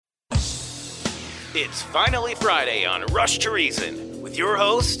It's finally Friday on Rush to Reason with your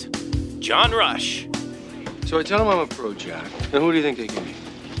host, John Rush. So I tell them I'm a pro, Jack. And who do you think they give me?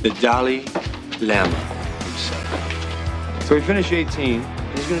 The Dalai Lama himself. So we finish 18,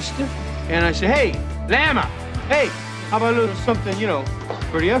 and he's gonna stiff me. And I say, hey, Lama, hey, how about a little something,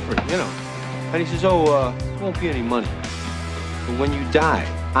 for the effort, And he says, won't be any money. But when you die,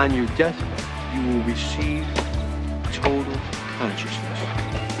 on your deathbed, you will receive total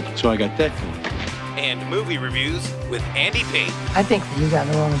consciousness. So I got that going. And movie reviews with Andy Payne. I think that you got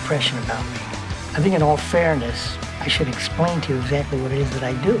the wrong impression about me. I think in all fairness, I should explain to you exactly what it is that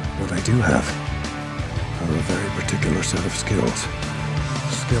I do. What I do have are a very particular set of skills.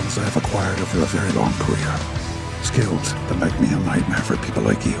 Skills I've acquired over a very long career. Skills that make me a nightmare for people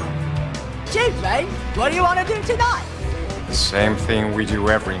like you. Chief, mate, what do you want to do tonight? The same thing we do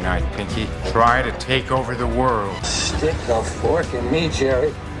every night, Pinky. Try to take over the world. Stick a fork in me,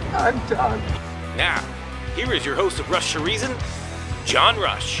 Jerry. I'm done. Now, here is your host of Rush to Reason, John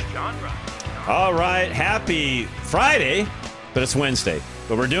Rush. All right, happy Friday, but it's Wednesday.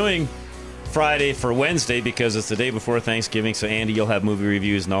 But we're doing Friday for Wednesday because it's the day before Thanksgiving. So, Andy, you'll have movie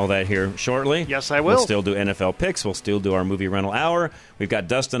reviews and all that here shortly. Yes, I will. We'll still do NFL picks. We'll still do our movie rental hour. We've got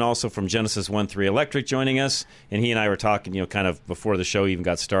Dustin also from Genesis 1-3 Electric joining us. And he and I were talking, kind of before the show even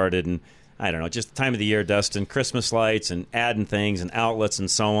got started. And I don't know, just the time of the year, Dustin, Christmas lights and adding things and outlets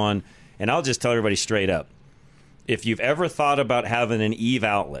and so on. And I'll just tell everybody straight up, if you've ever thought about having an Eve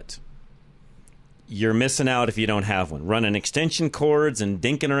outlet, you're missing out if you don't have one. Running extension cords and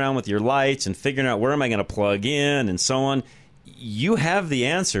dinking around with your lights and figuring out where am I going to plug in and so on. You have the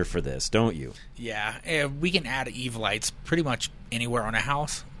answer for this, don't you? Yeah, we can add Eve lights pretty much anywhere on a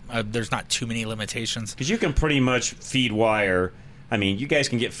house. There's not too many limitations. Because you can pretty much feed wire. I mean, you guys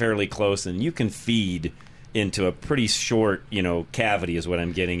can get fairly close and you can feed into a pretty short, cavity is what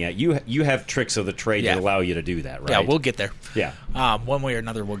I'm getting at. You have tricks of the trade that allow you to do that, right? Yeah, we'll get there. Yeah. One way or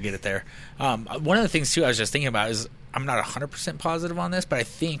another, we'll get it there. One of the things, too, I was just thinking about is I'm not 100% positive on this, but I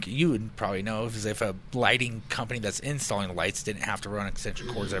think you would probably know is if a lighting company that's installing the lights didn't have to run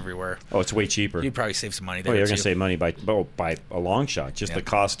extension cords everywhere. Oh, it's way cheaper. You'd probably save some money there, you're going to save money by a long shot. Just the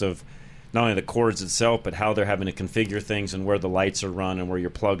cost of not only the cords itself, but how they're having to configure things and where the lights are run and where your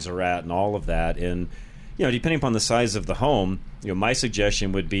plugs are at and all of that. And depending upon the size of the home, my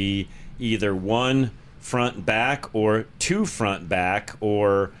suggestion would be either one front back or two front back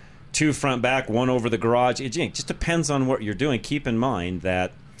or two front back, one over the garage. It just depends on what you're doing. Keep in mind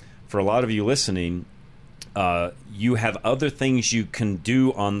that for a lot of you listening, you have other things you can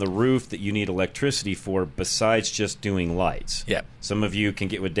do on the roof that you need electricity for besides just doing lights. Yep. Some of you can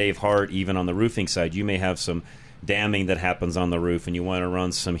get with Dave Hart even on the roofing side. You may have some damming that happens on the roof and you want to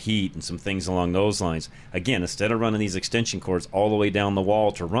run some heat and some things along those lines. Again, instead of running these extension cords all the way down the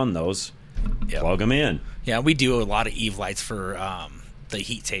wall to run those, plug them in. Yeah, we do a lot of Eve lights for the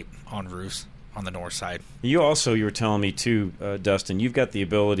heat tape on roofs on the north side. You were telling me too, Dustin, you've got the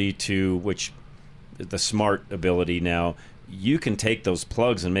ability to, which the smart ability now, you can take those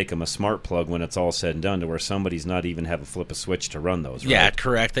plugs and make them a smart plug when it's all said and done to where somebody's not even have to flip a switch to run those, right? Yeah,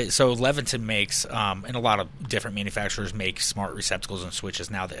 correct. So Leventon makes, and a lot of different manufacturers make smart receptacles and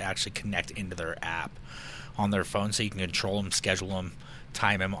switches now that actually connect into their app on their phone, so you can control them, schedule them,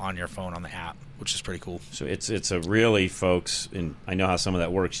 time them on your phone on the app, which is pretty cool. So it's a really, folks, and I know how some of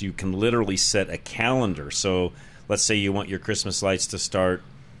that works, you can literally set a calendar. So let's say you want your Christmas lights to start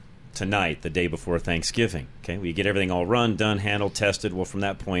tonight, the day before Thanksgiving. Okay, we get everything all run, done, handled, tested. Well, from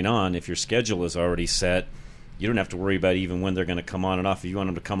that point on, if your schedule is already set, you don't have to worry about even when they're going to come on and off. If you want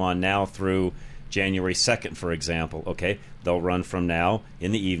them to come on now through January 2nd, for example, okay, they'll run from now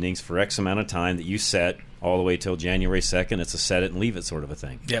in the evenings for X amount of time that you set all the way till January 2nd. It's a set it and leave it sort of a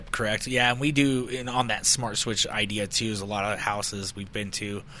thing. Yep, correct. Yeah, and we do, and on that smart switch idea too, is a lot of houses we've been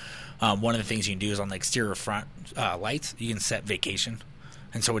to, one of the things you can do is on the exterior front lights, you can set vacation.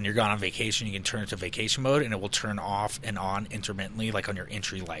 And so when you're gone on vacation, you can turn it to vacation mode, and it will turn off and on intermittently, like on your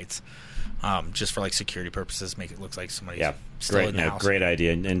entry lights, just for like security purposes, make it look like somebody's still in the house. Great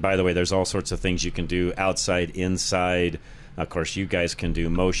idea. And by the way, there's all sorts of things you can do outside, inside. Of course, you guys can do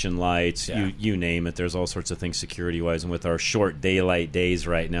motion lights, you name it. There's all sorts of things security-wise. And with our short daylight days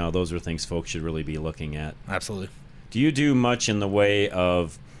right now, those are things folks should really be looking at. Absolutely. Do you do much in the way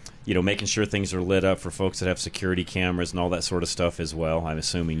of making sure things are lit up for folks that have security cameras and all that sort of stuff as well? I'm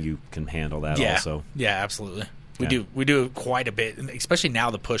assuming you can handle that also. Yeah, absolutely. We do quite a bit, especially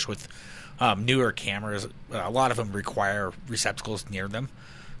now the push with newer cameras. A lot of them require receptacles near them.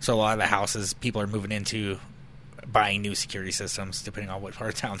 So a lot of the houses people are moving into buying new security systems, depending on what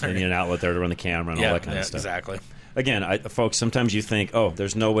part of town they're in. You need an outlet there to run the camera and all that kind of stuff. Exactly. again, folks, sometimes you think, oh,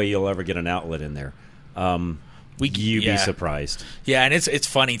 there's no way you'll ever get an outlet in there. You'd be surprised. Yeah, and it's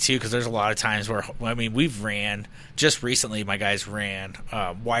funny, too, because there's a lot of times where, we've ran, just recently my guys ran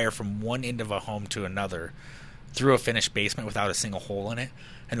wire from one end of a home to another through a finished basement without a single hole in it.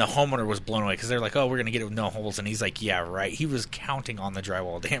 And the homeowner was blown away because they're like, oh, we're going to get it with no holes. And he's like, yeah, right. He was counting on the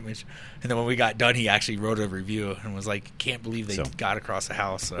drywall damage. And then when we got done, he actually wrote a review and was like, can't believe they got across the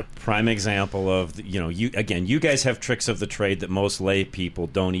house. So. Prime example of, you guys have tricks of the trade that most lay people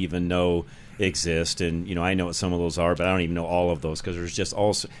don't even know exist. And, I know what some of those are, but I don't even know all of those because there's just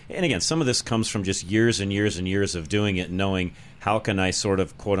also. And again, some of this comes from just years and years and years of doing it and knowing how can I sort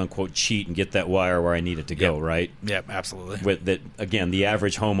of quote-unquote cheat and get that wire where I need it to go, right? Yep, absolutely. With that, again, the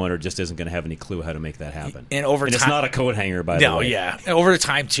average homeowner just isn't going to have any clue how to make that happen. And over time, it's not a coat hanger, by the way. No, yeah. And over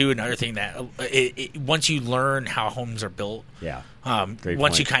time, too, another thing that once you learn how homes are built,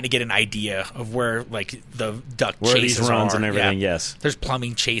 once you kind of get an idea of where, like, the duct where chases these runs are, and everything, yes. There's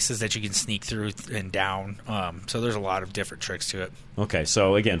plumbing chases that you can sneak through and down. So there's a lot of different tricks to it. Okay,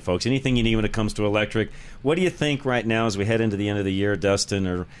 so again, folks, anything you need when it comes to electric, what do you think right now as we head into the end of the year, Dustin,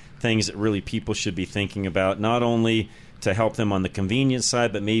 are things that really people should be thinking about, not only to help them on the convenience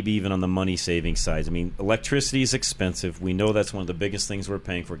side, but maybe even on the money-saving side? I mean, electricity is expensive. We know that's one of the biggest things we're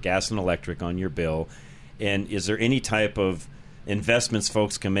paying for, gas and electric on your bill. And is there any type of investments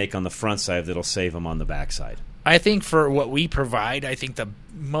folks can make on the front side that'll save them on the back side? I think for what we provide, I think the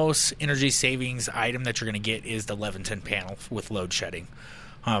most energy savings item that you're going to get is the Leviton panel with load shedding.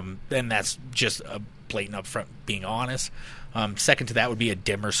 And that's just a blatant upfront being honest. Second to that would be a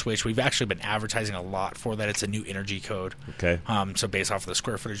dimmer switch. We've actually been advertising a lot for that. It's a new energy code. Okay. So based off of the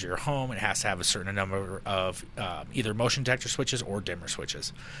square footage of your home, it has to have a certain number of either motion detector switches or dimmer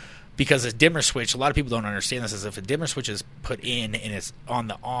switches. Because a dimmer switch, a lot of people don't understand this, is if a dimmer switch is put in and it's on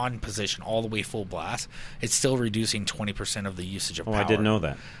the on position all the way full blast, it's still reducing 20% of the usage of power. I didn't know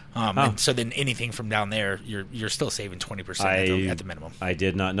that. And so then anything from down there, you're still saving 20% at the minimum. I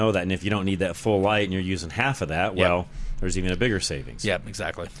did not know that. And if you don't need that full light and you're using half of that, well, there's even a bigger savings. Yep,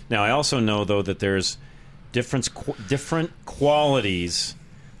 exactly. Now, I also know, though, that there's different qualities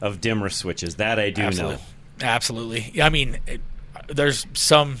of dimmer switches. That I do know. Absolutely. I mean, there's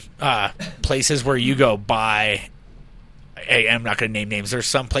some places where you go buy. I'm not going to name names. There's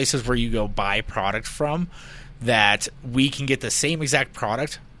some places where you go buy product from that we can get the same exact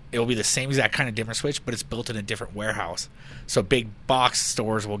product. It will be the same exact kind of dimmer switch, but it's built in a different warehouse. So big box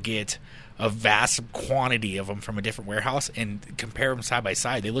stores will get a vast quantity of them from a different warehouse and compare them side by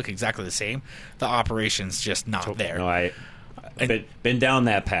side. They look exactly the same. The operation's just not there. No, I've been down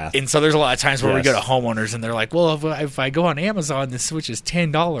that path. And so there's a lot of times where we go to homeowners and they're like, well, if I go on Amazon, this switch is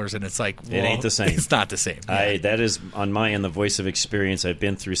 $10. And it's like, well, it ain't the same. It's not the same. That is on my end, the voice of experience. I've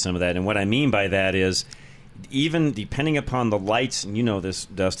been through some of that. And what I mean by that is even depending upon the lights, and you know this,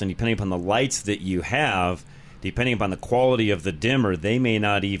 Dustin, depending upon the lights that you have, depending upon the quality of the dimmer, they may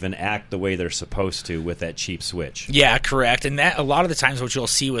not even act the way they're supposed to with that cheap switch. Yeah, correct. And that a lot of the times what you'll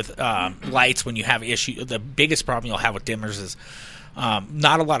see with lights when you have issue, the biggest problem you'll have with dimmers is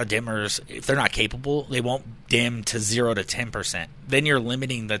not a lot of dimmers, if they're not capable, they won't dim to 0 to 10%. Then you're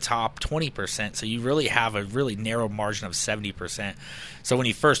limiting the top 20%, so you really have a really narrow margin of 70%. So when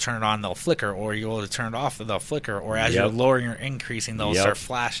you first turn it on, they'll flicker, or you go to turn it off, they'll flicker, or as you're lowering or increasing, they'll start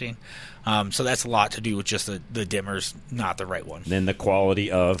flashing. So that's a lot to do with just the dimmers, not the right one. Then the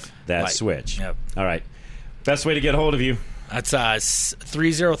quality of that switch. Yep. All right. Best way to get a hold of you? That's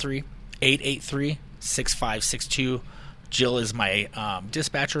 303-883-6562. Jill is my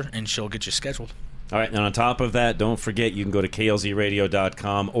dispatcher, and she'll get you scheduled. All right, and on top of that, don't forget you can go to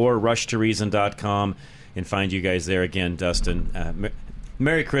klzradio.com or rushtoreason.com and find you guys there again, Dustin.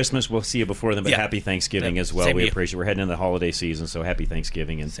 Merry Christmas. We'll see you before then, but happy Thanksgiving as well. We appreciate it. We're heading into the holiday season, so happy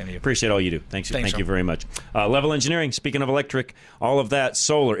Thanksgiving. And appreciate all you do. Thank you very much. Level Engineering, speaking of electric, all of that,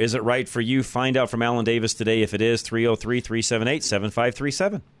 solar, is it right for you? Find out from Alan Davis today. If it is,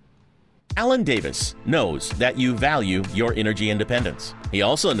 303-378-7537. Alan Davis knows that you value your energy independence. He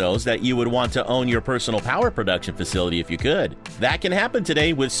also knows that you would want to own your personal power production facility if you could. That can happen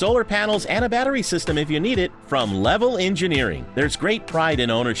today with solar panels and a battery system if you need it from Level Engineering. There's great pride in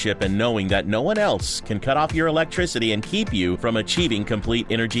ownership and knowing that no one else can cut off your electricity and keep you from achieving complete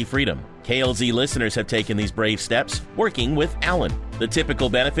energy freedom. KLZ listeners have taken these brave steps working with Alan. The typical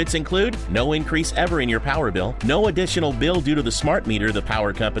benefits include no increase ever in your power bill, no additional bill due to the smart meter the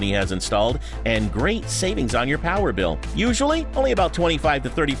power company has installed, and great savings on your power bill. Usually, only about 25 to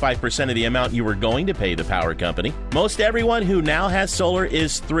 35% of the amount you were going to pay the power company. Most everyone who now has solar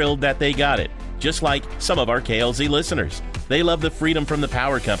is thrilled that they got it, just like some of our KLZ listeners. They love the freedom from the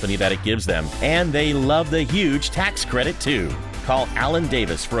power company that it gives them, and they love the huge tax credit too. Call Alan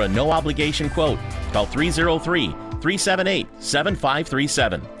Davis for a no-obligation quote. Call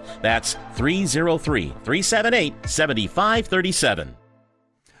 303-378-7537. That's 303-378-7537.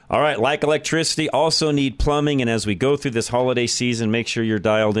 All right, like electricity, also need plumbing. And as we go through this holiday season, make sure you're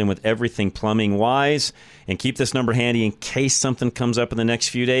dialed in with everything plumbing-wise. And keep this number handy in case something comes up in the next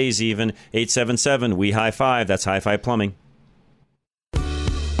few days even. 877-WE-HIGH-FIVE. That's Hi-Fi Plumbing.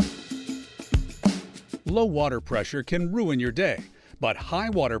 Low water pressure can ruin your day, but high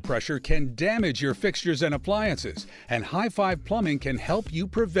water pressure can damage your fixtures and appliances, and Hi-Five Plumbing can help you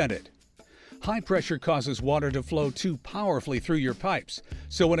prevent it. High pressure causes water to flow too powerfully through your pipes,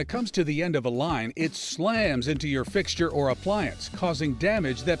 so when it comes to the end of a line, it slams into your fixture or appliance, causing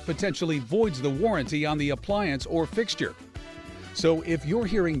damage that potentially voids the warranty on the appliance or fixture. So if you're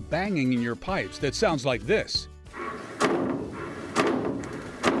hearing banging in your pipes that sounds like this,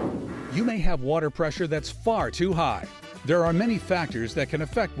 you may have water pressure that's far too high. There are many factors that can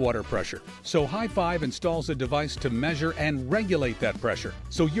affect water pressure, so Hi-Five installs a device to measure and regulate that pressure,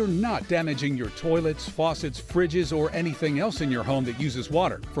 so you're not damaging your toilets, faucets, fridges, or anything else in your home that uses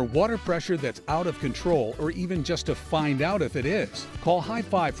water. For water pressure that's out of control, or even just to find out if it is, call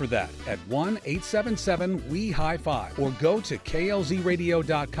Hi-Five for that at 1-877-WE-HIGH-FIVE or go to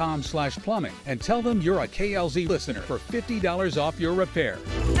klzradio.com/plumbing and tell them you're a KLZ listener for $50 off your repair.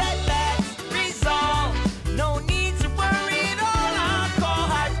 No need to worry at all. I'll call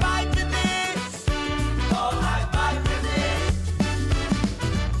Hi-Fi for this. Call Hi-Fi for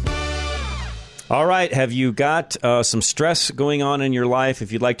this. All right, have you got some stress going on in your life?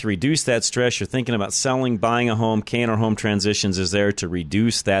 If you'd like to reduce that stress, you're thinking about selling, buying a home, K&R Home Transitions is there to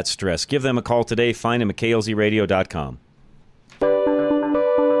reduce that stress. Give them a call today. Find them at klzradio.com.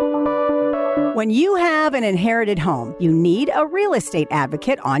 When you have an inherited home, you need a real estate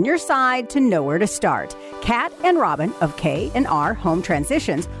advocate on your side to know where to start. Kat and Robin of K&R Home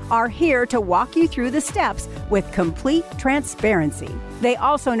Transitions are here to walk you through the steps with complete transparency. They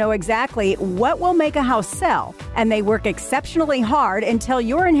also know exactly what will make a house sell, and they work exceptionally hard until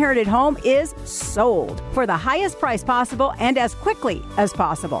your inherited home is sold for the highest price possible and as quickly as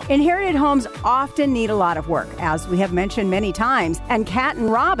possible. Inherited homes often need a lot of work, as we have mentioned many times, and Kat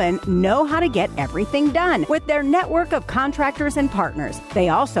and Robin know how to get everything done with their network of contractors and partners. They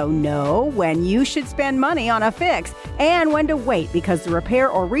also know when you should spend money on a fix and when to wait because the repair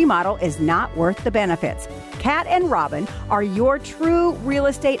or remodel is not worth the benefits. Kat and Robin are your true real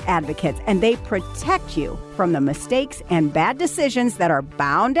estate advocates, and they protect you from the mistakes and bad decisions that are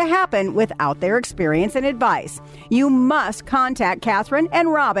bound to happen without their experience and advice. You must contact Catherine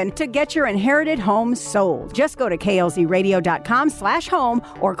and Robin to get your inherited home sold. Just go to klzradio.com/home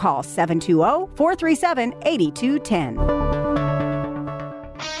or call 720-437-8210.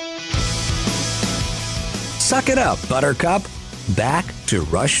 Suck it up, Buttercup. Back to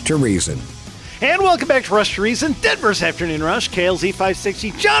Rush to Reason. And welcome back to Rush to Reason, Denver's Afternoon Rush, KLZ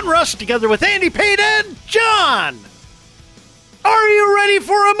 560. John Rush together with Andy Payne and John. Are you ready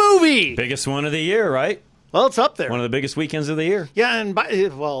for a movie? Biggest one of the year, right? Well, it's up there. One of the biggest weekends of the year. Yeah, and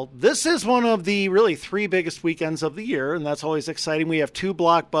this is one of the really three biggest weekends of the year, and that's always exciting. We have two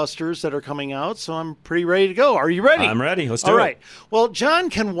blockbusters that are coming out, so I'm pretty ready to go. Are you ready? I'm ready. Let's do it. All right. Well,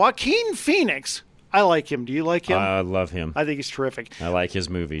 John, can Joaquin Phoenix... I like him. Do you like him? I love him. I think he's terrific. I like his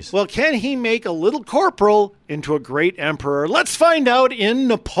movies. Well, can he make a little corporal into a great emperor? Let's find out in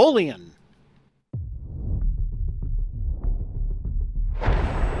Napoleon.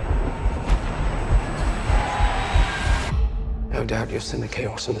 No doubt you've seen the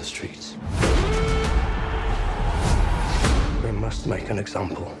chaos in the streets. We must make an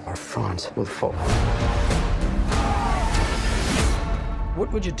example, or France will fall.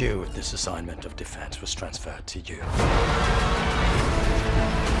 What would you do if this assignment of defense was transferred to you?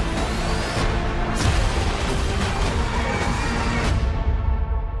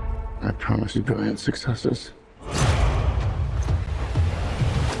 I promise you brilliant successes.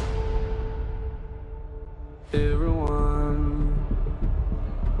 Everyone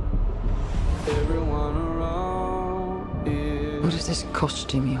around is... What is this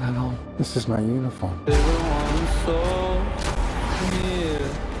costume you have on? This is my uniform. Everyone's so near.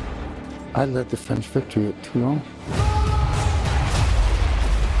 I led the French victory at Toulon.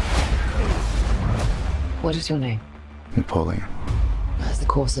 What is your name? Napoleon. As the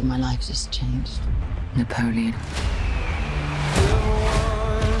course of my life just changed. Napoleon.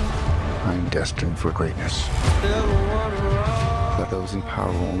 I'm destined for greatness. But those in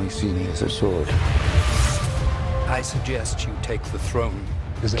power will only see me as a sword. I suggest you take the throne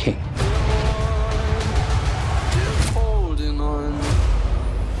as king.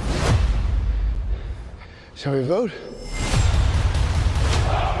 Shall we vote?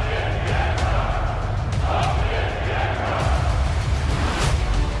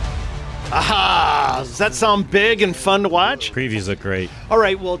 Aha! Does that sound big and fun to watch? Previews look great. All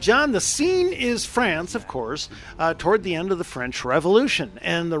right, well, John, the scene is France, of course, toward the end of the French Revolution,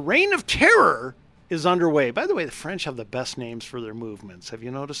 and the Reign of Terror is underway. By the way, the French have the best names for their movements. Have you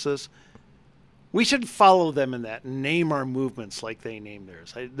noticed this? We should follow them in that and name our movements like they name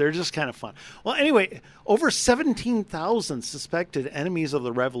theirs. They're just kind of fun. Well, anyway, over 17,000 suspected enemies of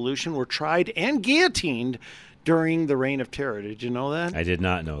the revolution were tried and guillotined during the Reign of Terror. Did you know that? I did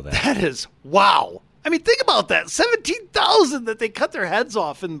not know that. That is, wow. I mean, think about that. 17,000 that they cut their heads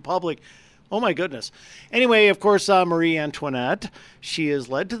off in public. Oh, my goodness. Anyway, of course, Marie Antoinette, she is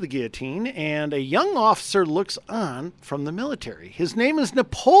led to the guillotine, and a young officer looks on from the military. His name is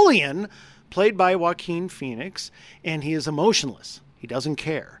Napoleon, played by Joaquin Phoenix, and he is emotionless. He doesn't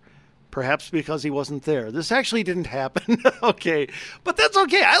care. Perhaps because he wasn't there. This actually didn't happen. Okay. But that's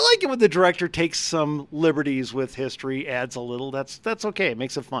okay. I like it when the director takes some liberties with history, adds a little. That's okay. It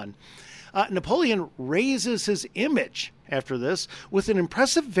makes it fun. Napoleon raises his image after this with an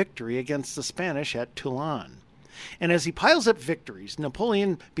impressive victory against the Spanish at Toulon. And as he piles up victories,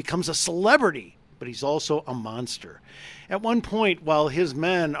 Napoleon becomes a celebrity, but he's also a monster. At one point, while his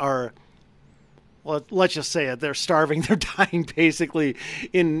men are... well, let's just say it. They're starving. They're dying basically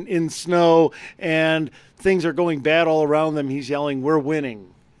in snow, and things are going bad all around them. He's yelling, "We're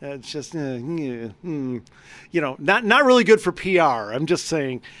winning." It's just, not really good for PR. I'm just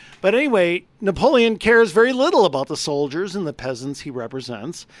saying. But anyway, Napoleon cares very little about the soldiers and the peasants he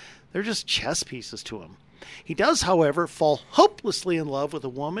represents. They're just chess pieces to him. He does, however, fall hopelessly in love with a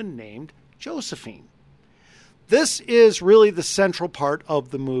woman named Josephine. This is really the central part of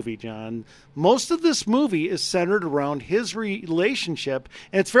the movie, John. Most of this movie is centered around his relationship,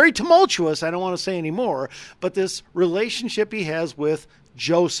 and it's very tumultuous. I don't want to say any more, but this relationship he has with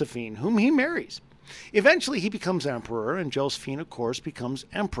Josephine, whom he marries. Eventually, he becomes emperor, and Josephine, of course, becomes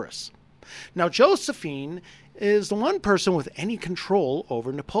empress. Now, Josephine is the one person with any control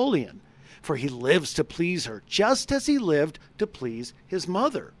over Napoleon, for he lives to please her, just as he lived to please his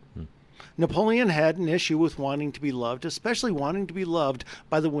mother. Napoleon had an issue with wanting to be loved, especially wanting to be loved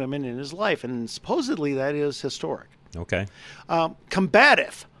by the women in his life, and supposedly that is historic. Okay.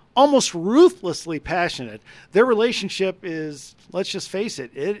 Combative, almost ruthlessly passionate. Their relationship is, let's just face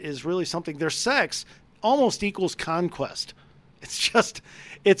it, it is really something. Their sex almost equals conquest.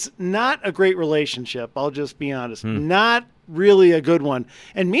 It's not a great relationship, I'll just be honest. Not really a good one.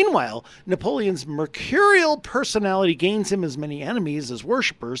 And meanwhile, Napoleon's mercurial personality gains him as many enemies as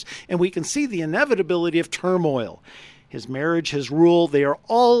worshippers, and we can see the inevitability of turmoil. His marriage, his rule, they are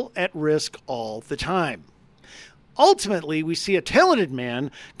all at risk all the time. Ultimately, we see a talented man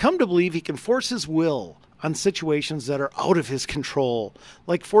come to believe he can force his will on situations that are out of his control,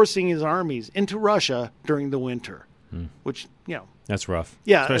 like forcing his armies into Russia during the winter, which, That's rough.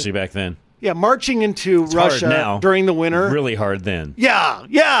 Yeah. Especially back then. Yeah, marching into Russia now. during the winter. Really hard then.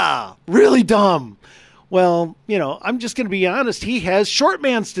 Yeah, really dumb. Well, I'm just going to be honest. He has short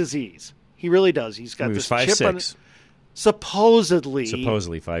man's disease. He really does. He's got this chip on it. Supposedly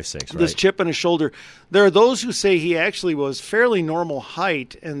 5'6", right? This chip on his shoulder. There are those who say he actually was fairly normal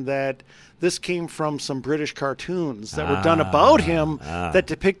height and that this came from some British cartoons that were done about him that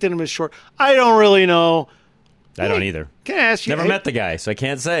depicted him as short. I don't really know. I don't either. Can I ask you? Never met the guy, so I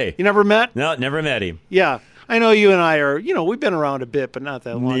can't say. You never met? No, never met him. Yeah. I know you and I are, we've been around a bit, but not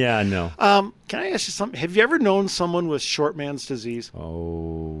that long. Yeah, no. Can I ask you something? Have you ever known someone with short man's disease?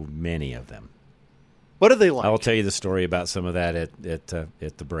 Oh, many of them. What are they like? I will tell you the story about some of that at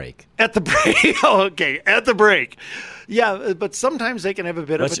the break. At the break? Oh, okay, at the break. Yeah, but sometimes they can have a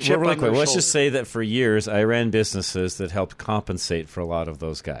bit of a chip on their shoulder. Let's just say that for years I ran businesses that helped compensate for a lot of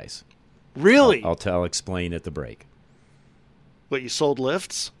those guys. Really? I'll explain at the break. What, you sold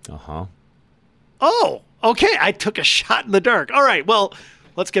lifts? Uh-huh. Oh, okay. I took a shot in the dark. All right, well,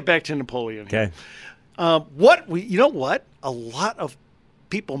 let's get back to Napoleon here. Okay. You know what? A lot of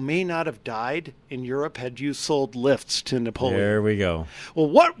people may not have died in Europe had you sold lifts to Napoleon. There we go. Well,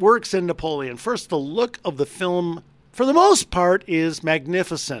 what works in Napoleon? First, the look of the film, for the most part, is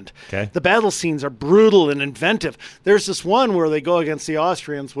magnificent. Okay. The battle scenes are brutal and inventive. There's this one where they go against the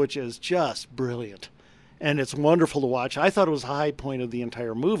Austrians, which is just brilliant. And it's wonderful to watch. I thought it was a high point of the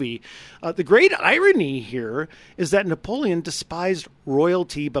entire movie. The great irony here is that Napoleon despised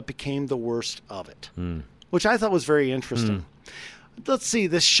royalty but became the worst of it, which I thought was very interesting. Let's see.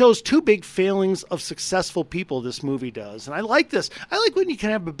 This shows two big failings of successful people, this movie does. And I like this. I like when you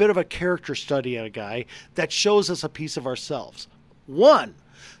can have a bit of a character study on a guy that shows us a piece of ourselves. One,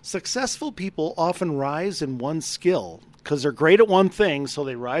 Successful people often rise in one skill because they're great at one thing, so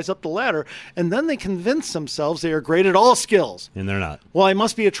they rise up the ladder, and then they convince themselves they are great at all skills. And they're not. Well, I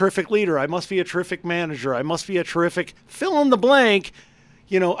must be a terrific leader. I must be a terrific manager. I must be a terrific fill in the blank.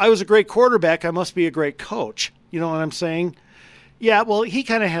 I was a great quarterback. I must be a great coach. You know what I'm saying? Yeah, well, he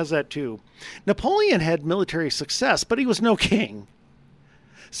kind of has that too. Napoleon had military success, but he was no king.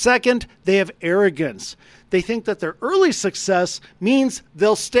 Second, they have arrogance. They think that their early success means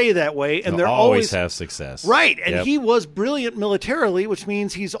they'll stay that way, and They'll they're always have success. right. And Yep. he was brilliant militarily, which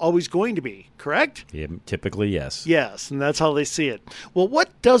means he's always going to be. Correct? Yeah, typically, yes. Yes, and that's how they see it. Well,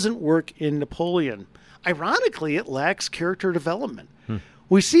 what doesn't work in Napoleon? Ironically, it lacks character development.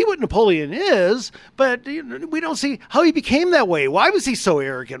 We see what Napoleon is, but we don't see how he became that way. Why was he so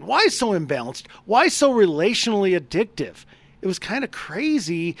arrogant? Why so imbalanced? Why so relationally addictive? It was kind of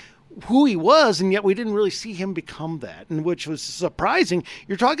crazy who he was, and yet we didn't really see him become that, and which was surprising.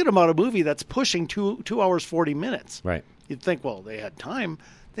 You're talking about a movie that's pushing 2 hours, 40 minutes. Right. You'd think, well, they had time.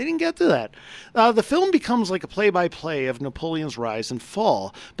 They didn't get to that. The film becomes like a play-by-play of Napoleon's rise and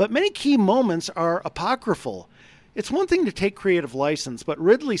fall, but many key moments are apocryphal. It's one thing to take creative license, but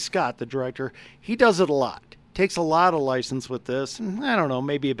Ridley Scott, the director, he does it a lot. Takes a lot of license with this, and I don't know,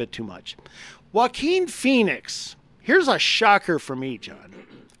 maybe a bit too much. Joaquin Phoenix. Here's a shocker for me, John.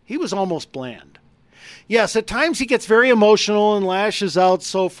 He was almost bland. Yes, at times he gets very emotional and lashes out,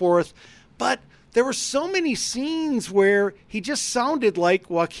 so forth, but there were so many scenes where he just sounded like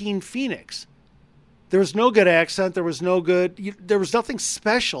Joaquin Phoenix. There was no good accent. There was nothing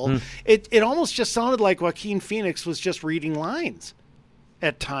special. It almost just sounded like Joaquin Phoenix was just reading lines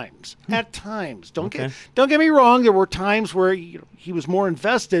at times. At times. Don't get me wrong. There were times where he was more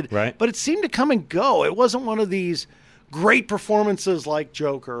invested, right. But it seemed to come and go. It wasn't one of these great performances like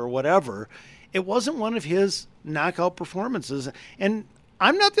Joker or whatever. It wasn't one of his knockout performances. And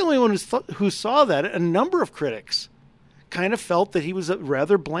I'm not the only one who saw that. A number of critics kind of felt that he was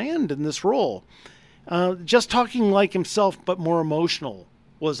rather bland in this role. Just talking like himself, but more emotional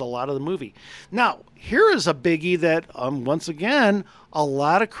was a lot of the movie. Now, here is a biggie that, once again, a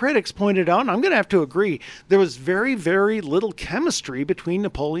lot of critics pointed out, and I'm going to have to agree. There was very, very little chemistry between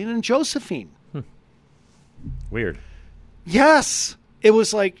Napoleon and Josephine. Weird. Yes. It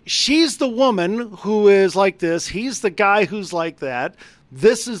was like, she's the woman who is like this. He's the guy who's like that.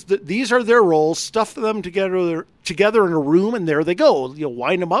 These are their roles. Stuff them together in a room, and there they go. You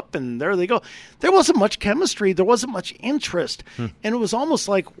wind them up, and there they go. There wasn't much chemistry. There wasn't much interest, and it was almost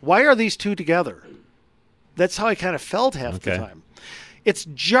like, why are these two together? That's how I kind of felt half the time. It's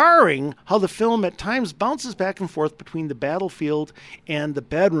jarring how the film at times bounces back and forth between the battlefield and the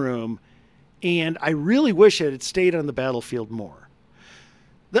bedroom, and I really wish it had stayed on the battlefield more.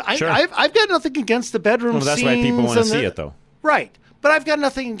 Sure. I've got nothing against the bedroom scenes. That's why people want to see it, though. Right. But I've got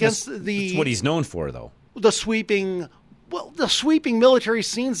nothing against That's what he's known for, though. The sweeping military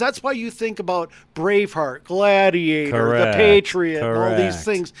scenes. That's why you think about Braveheart, Gladiator, The Patriot, and all these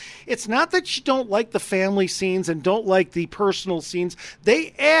things. It's not that you don't like the family scenes and don't like the personal scenes.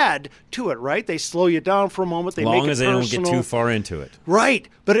 They add to it, right? They slow you down for a moment. They make it personal. As long as they don't get too far into it. Right.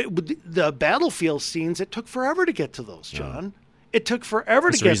 But the battlefield scenes, it took forever to get to those, John. It took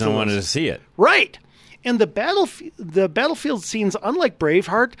forever to get to those. That's the reason I wanted to see it. Right. And the battlefield scenes, unlike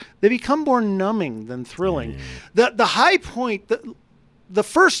Braveheart, they become more numbing than thrilling. The high point, the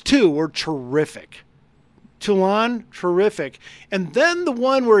first two were terrific. Toulon, terrific. And then the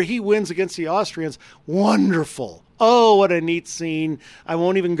one where he wins against the Austrians, wonderful. Oh, what a neat scene. I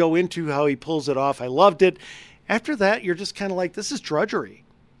won't even go into how he pulls it off. I loved it. After that, you're just kind of like, this is drudgery.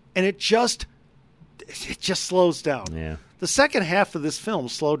 And it just slows down. Yeah. The second half of this film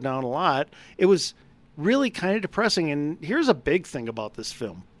slowed down a lot. It was really kind of depressing. And here's a big thing about this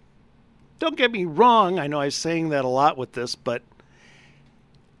film. Don't get me wrong. I know I was saying that a lot with this, but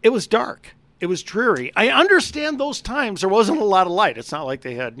it was dark. It was dreary. I understand those times there wasn't a lot of light. It's not like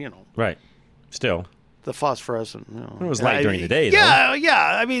they had, Right. Still. The phosphorescent. It was light during the day, though.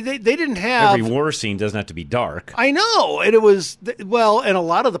 Yeah. I mean, they didn't have... Every war scene doesn't have to be dark. I know. And it was... Well, and a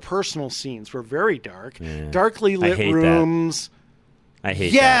lot of the personal scenes were very dark. Yeah. Darkly lit rooms. I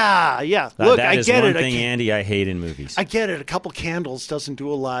hate that. Yeah. Look, I get it. That is one thing, Andy, I hate in movies. I get it. A couple candles doesn't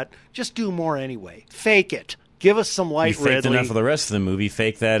do a lot. Just do more anyway. Fake it. Give us some light, Ridley. You faked enough of the rest of the movie.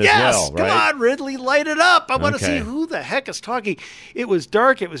 Fake that as well, right? Come on, Ridley. Light it up. I want to see who the heck is talking. It was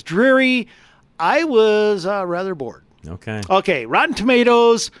dark. It was dreary. I was rather bored. Okay. Okay, Rotten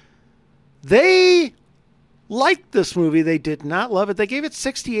Tomatoes, they liked this movie. They did not love it. They gave it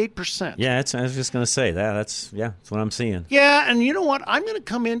 68%. Yeah, I was just going to say that. That's what I'm seeing. Yeah, and you know what? I'm going to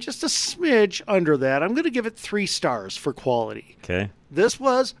come in just a smidge under that. I'm going to give it 3 stars for quality. Okay. This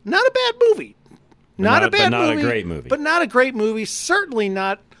was not a bad movie. Not a great movie. But not a great movie. Certainly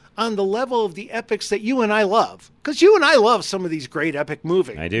not on the level of the epics that you and I love. Because you and I love some of these great epic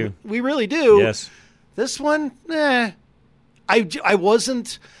movies. I do. We really do. Yes. This one, I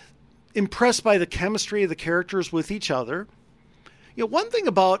wasn't impressed by the chemistry of the characters with each other. You know, one thing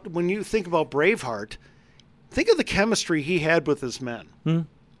about when you think about Braveheart, think of the chemistry he had with his men.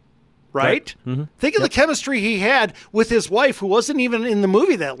 Right? Mm-hmm. Think of the chemistry he had with his wife, who wasn't even in the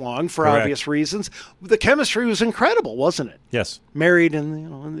movie that long for obvious reasons. The chemistry was incredible, wasn't it? Yes. Married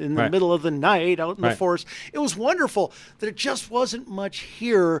in the middle of the night out in the forest. It was wonderful. There just wasn't much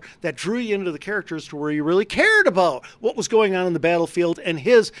here that drew you into the characters to where you really cared about what was going on in the battlefield and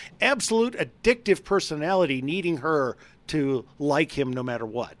his absolute addictive personality needing her to like him no matter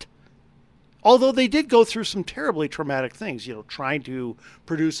what. Although they did go through some terribly traumatic things, trying to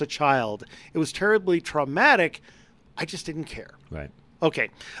produce a child. It was terribly traumatic. I just didn't care. Right.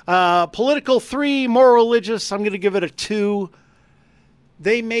 Okay. Political 3, more religious. I'm going to give it a 2.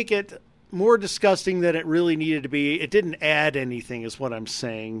 They make it more disgusting than it really needed to be. It didn't add anything is what I'm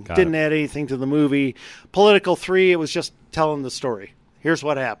saying. Didn't add anything to the movie. Political 3, it was just telling the story. Here's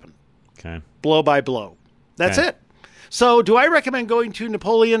what happened. Okay. Blow by blow. That's it. So do I recommend going to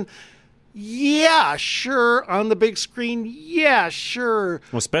Napoleon? Yeah, sure. On the big screen, yeah, sure.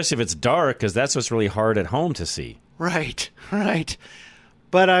 Well, especially if it's dark, because that's what's really hard at home to see. Right.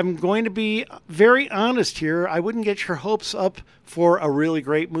 But I'm going to be very honest here. I wouldn't get your hopes up for a really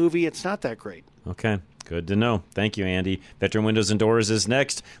great movie. It's not that great. Okay, good to know. Thank you, Andy. Veteran Windows and Doors is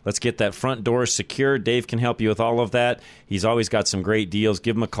next. Let's get that front door secured. Dave can help you with all of that. He's always got some great deals.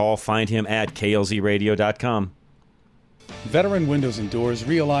 Give him a call. Find him at klzradio.com. Veteran Windows and Doors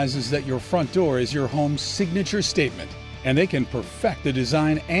realizes that your front door is your home's signature statement, and they can perfect the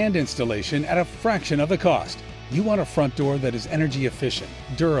design and installation at a fraction of the cost. You want a front door that is energy efficient,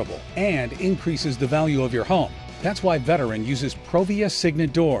 durable, and increases the value of your home. That's why Veteran uses Provia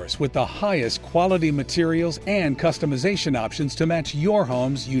Signet doors with the highest quality materials and customization options to match your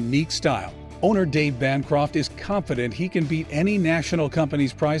home's unique style. Owner Dave Bancroft is confident he can beat any national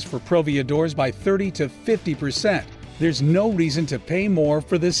company's price for Provia doors by 30 to 50%. There's no reason to pay more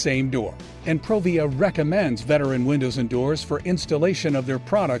for the same door. And Provia recommends Veteran Windows and Doors for installation of their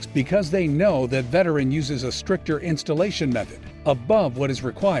products because they know that Veteran uses a stricter installation method above what is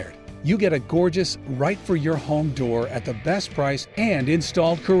required. You get a gorgeous, right for your home door at the best price and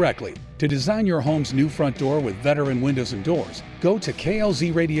installed correctly. To design your home's new front door with Veteran Windows and Doors, go to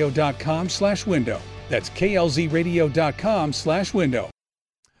klzradio.com/window. That's klzradio.com/window.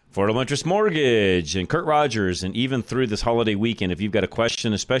 Affordable Interest Mortgage and Kurt Rogers. And even through this holiday weekend, if you've got a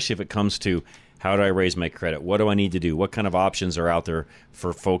question, especially if it comes to how do I raise my credit, what do I need to do, what kind of options are out there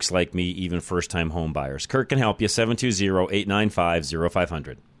for folks like me, even first-time home buyers, Kurt can help you.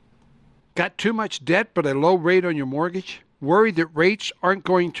 720-895-0500. Got too much debt but a low rate on your mortgage? Worried that rates aren't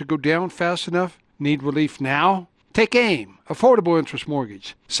going to go down fast enough? Need relief now? Take AIM, Affordable Interest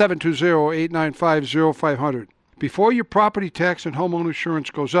Mortgage, 720-895-0500. Before your property tax and homeowner insurance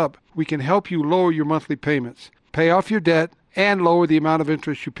goes up, we can help you lower your monthly payments, pay off your debt, and lower the amount of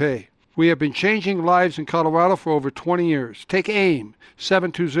interest you pay. We have been changing lives in Colorado for over 20 years. Take AIM,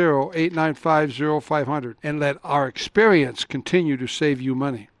 720-895-0500, and let our experience continue to save you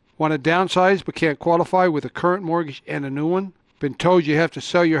money. Want to downsize but can't qualify with a current mortgage and a new one? Been told you have to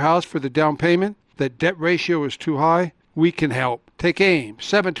sell your house for the down payment? That debt ratio is too high? We can help. Take AIM,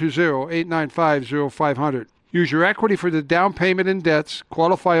 720-895-0500. Use your equity for the down payment and debts,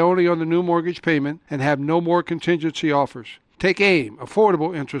 qualify only on the new mortgage payment, and have no more contingency offers. Take AIM,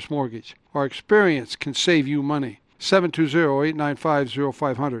 Affordable Interest Mortgage. Our experience can save you money.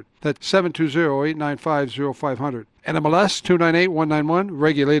 720-895-0500. That's 720-895-0500. NMLS 298191,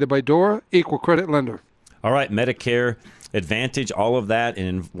 regulated by DORA, equal credit lender. All right, Medicare Advantage, all of that,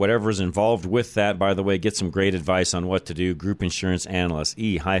 and whatever's involved with that. By the way, get some great advice on what to do. Group Insurance Analyst,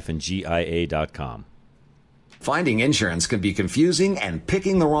 e-gia.com. Finding insurance can be confusing, and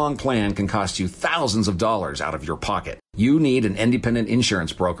picking the wrong plan can cost you thousands of dollars out of your pocket. You need an independent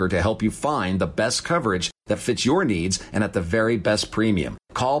insurance broker to help you find the best coverage that fits your needs and at the very best premium.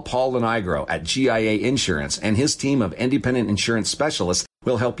 Call Paul Lenigro at GIA Insurance, and his team of independent insurance specialists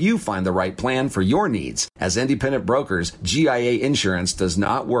will help you find the right plan for your needs. As independent brokers, GIA Insurance does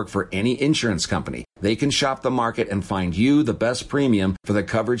not work for any insurance company. They can shop the market and find you the best premium for the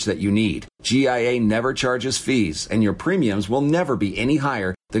coverage that you need. GIA never charges fees, and your premiums will never be any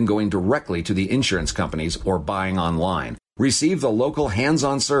higher than going directly to the insurance companies or buying online. Receive the local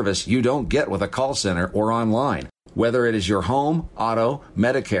hands-on service you don't get with a call center or online. Whether it is your home, auto,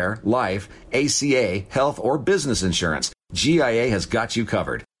 Medicare, life, ACA, health, or business insurance, GIA has got you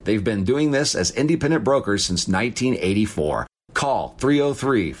covered. They've been doing this as independent brokers since 1984. Call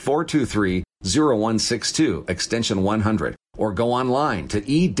 303-423-0162, extension 100, or go online to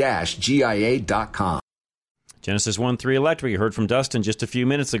e-gia.com. Genesis 1-3 Electric. You heard from Dustin just a few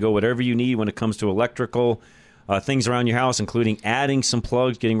minutes ago. Whatever you need when it comes to electrical things around your house, including adding some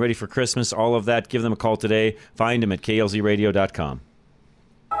plugs, getting ready for Christmas, all of that, give them a call today. Find them at klzradio.com.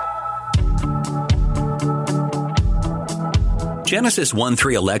 Genesis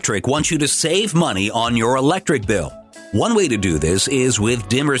 1-3 Electric wants you to save money on your electric bill. One way to do this is with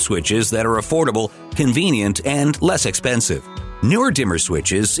dimmer switches that are affordable, convenient, and less expensive. Newer dimmer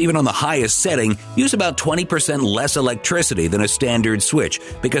switches, even on the highest setting, use about 20% less electricity than a standard switch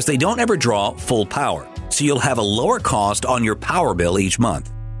because they don't ever draw full power, so you'll have a lower cost on your power bill each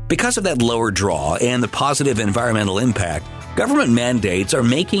month. Because of that lower draw and the positive environmental impact, government mandates are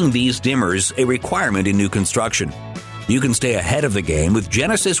making these dimmers a requirement in new construction. You can stay ahead of the game with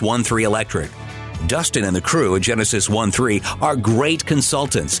Genesis 1-3 Electric. Dustin and the crew at Genesis 1-3 are great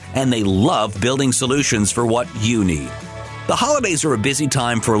consultants, and they love building solutions for what you need. The holidays are a busy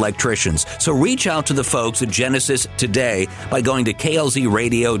time for electricians, so reach out to the folks at Genesis today by going to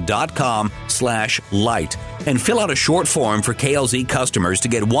klzradio.com/light and fill out a short form for KLZ customers to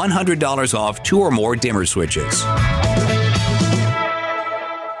get $100 off 2 or more dimmer switches.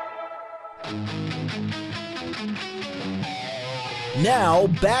 Now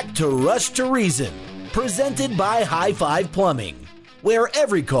back to Rush to Reason, presented by High Five Plumbing, where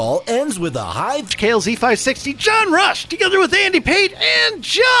every call ends with a high. KLZ 560, John Rush, together with Andy Pate and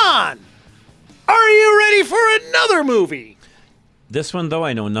John. Are you ready for another movie? This one, though,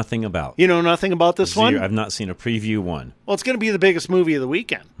 I know nothing about. You know nothing about this one? I've not seen a preview one. Well, it's going to be the biggest movie of the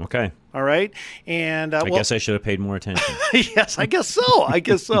weekend. Okay. All right. And I guess I should have paid more attention. Yes, I guess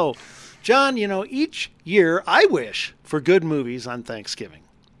so. John, each year I wish for good movies on Thanksgiving.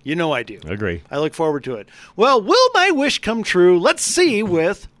 You know I do. Agree. I look forward to it. Well, will my wish come true? Let's see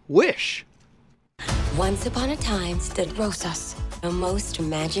with Wish. Once upon a time stood Rosas, a most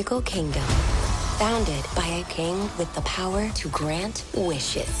magical kingdom, founded by a king with the power to grant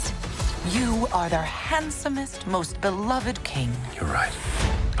wishes. You are their handsomest, most beloved king. You're right.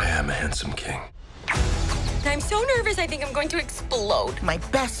 I am a handsome king. I'm so nervous I think I'm going to explode. My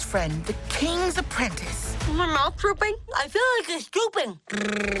best friend, the king's apprentice. My mouth drooping? I feel like it's drooping.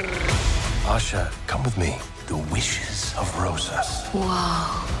 Asha, come with me. The wishes of Rosas.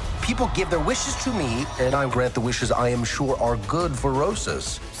 Whoa. People give their wishes to me, and I grant the wishes I am sure are good for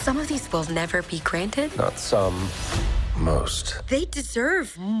Rosas. Some of these will never be granted. Not some, most. They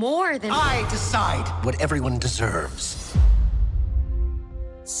deserve more than... I decide what everyone deserves.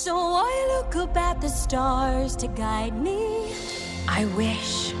 So I look up at the stars to guide me. I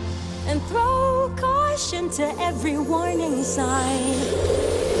wish. And throw caution to every warning sign.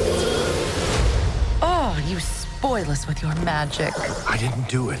 Oh, you spoil us with your magic. I didn't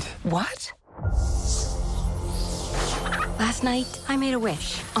do it. What? Last night, I made a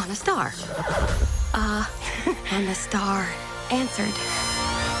wish on a star. And the star answered.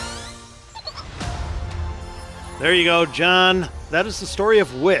 There you go, John. That is the story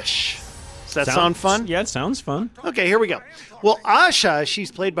of Wish. Does that sound fun? Yeah, it sounds fun. Okay, here we go. Well, Asha, she's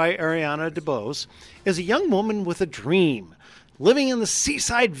played by Ariana DeBose, is a young woman with a dream. Living in the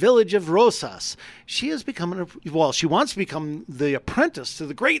seaside village of Rosas, she has become, she wants to become the apprentice to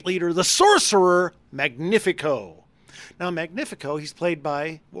the great leader, the sorcerer, Magnifico. Now, Magnifico, he's played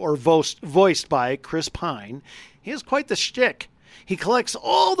by, or voiced by, Chris Pine. He has quite the shtick. He collects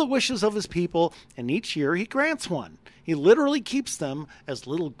all the wishes of his people, and each year he grants one. He literally keeps them as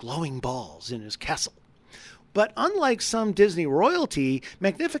little glowing balls in his castle. But unlike some Disney royalty,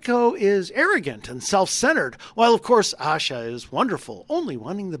 Magnifico is arrogant and self-centered, while of course Asha is wonderful, only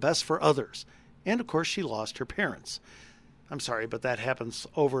wanting the best for others. And of course she lost her parents. I'm sorry, but that happens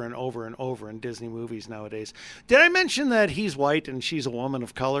over and over and over in Disney movies nowadays. Did I mention that he's white and she's a woman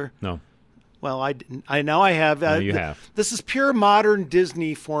of color? No. Well, I now I have. No, you have. This is pure modern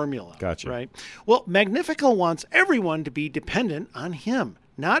Disney formula. Gotcha. Right? Well, Magnifico wants everyone to be dependent on him,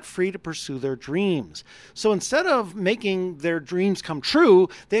 not free to pursue their dreams. So instead of making their dreams come true,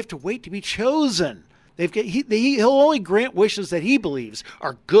 they have to wait to be chosen. He'll only grant wishes that he believes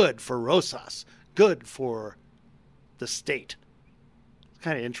are good for Rosas, good for the state.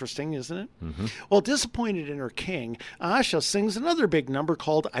 Kind of interesting, isn't it? Mm-hmm. Well, disappointed in her king, Asha sings another big number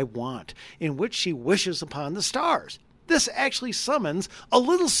called I Want, in which she wishes upon the stars. This actually summons a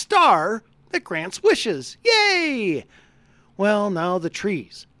little star that grants wishes. Yay! Well, now the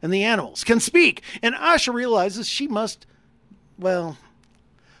trees and the animals can speak, and Asha realizes she must, well,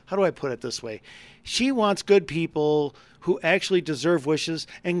 how do I put it this way? She wants good people who actually deserve wishes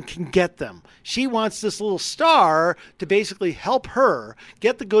and can get them. She wants this little star to basically help her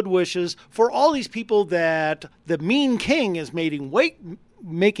get the good wishes for all these people that the mean king is making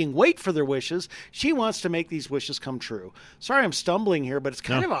wait for their wishes. She wants to make these wishes come true. Sorry I'm stumbling here, but it's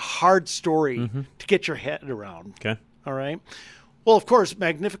kind of a hard story to get your head around. Okay. All right. Well, of course,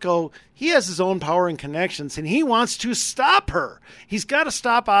 Magnifico, he has his own power and connections, and he wants to stop her. He's got to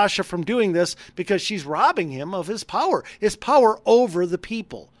stop Asha from doing this because she's robbing him of his power over the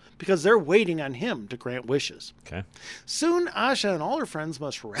people, because they're waiting on him to grant wishes. Okay. Soon, Asha and all her friends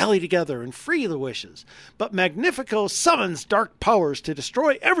must rally together and free the wishes. But Magnifico summons dark powers to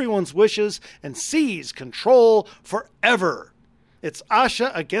destroy everyone's wishes and seize control forever. It's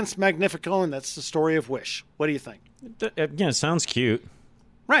Asha against Magnifico, and that's the story of Wish. What do you think? Again, it sounds cute.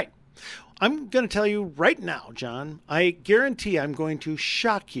 Right. I'm going to tell you right now, John, I guarantee I'm going to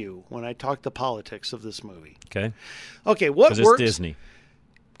shock you when I talk the politics of this movie. Okay. Okay, what works? Because it's Disney.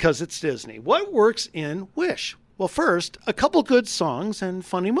 Because it's Disney. What works in Wish? Well, first, a couple good songs and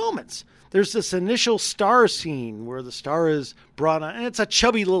funny moments. There's this initial star scene where the star is brought on, and it's a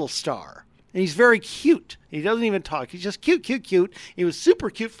chubby little star. And he's very cute. He doesn't even talk. He's just cute, cute, cute. He was super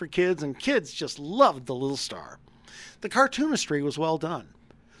cute for kids, and kids just loved the little star. The cartoonistry was well done.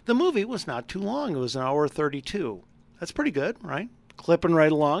 The movie was not too long. It was an hour 32. That's pretty good, right? Clipping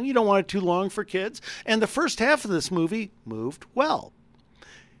right along. You don't want it too long for kids. And the first half of this movie moved well.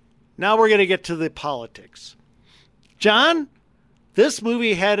 Now we're going to get to the politics. John, this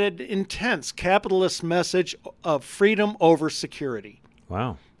movie had an intense capitalist message of freedom over security.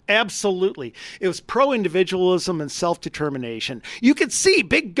 Wow. Absolutely. It was pro-individualism and self-determination. You could see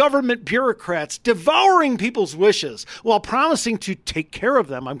big government bureaucrats devouring people's wishes while promising to take care of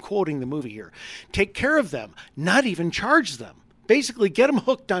them. I'm quoting the movie here. Take care of them, not even charge them. Basically, get them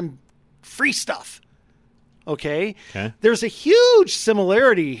hooked on free stuff. Okay? There's a huge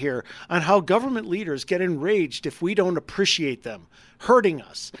similarity here on how government leaders get enraged if we don't appreciate them, hurting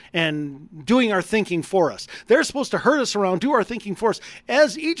us and doing our thinking for us. They're supposed to hurt us around, do our thinking for us.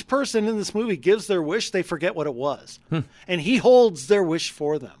 As each person in this movie gives their wish, they forget what it was. And he holds their wish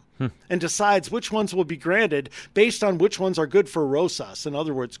for them and decides which ones will be granted based on which ones are good for Rosas. In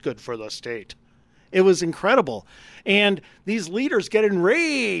other words, good for the state. It was incredible. And these leaders get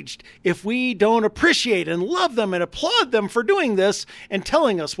enraged if we don't appreciate and love them and applaud them for doing this and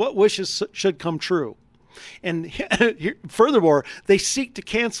telling us what wishes should come true. And furthermore, they seek to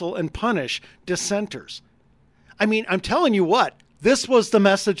cancel and punish dissenters. I mean, I'm telling you what, this was the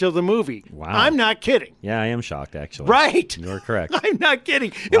message of the movie. Wow. I'm not kidding. Yeah, I am shocked, actually. Right. You're correct. I'm not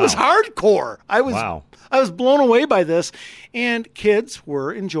kidding. It was hardcore. I was blown away by this. And kids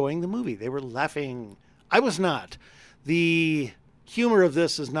were enjoying the movie. They were laughing. I was not. The humor of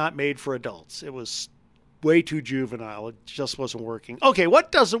this is not made for adults. It was way too juvenile. It just wasn't working. Okay,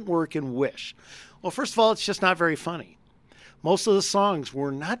 what doesn't work in Wish? Well, first of all, it's just not very funny. Most of the songs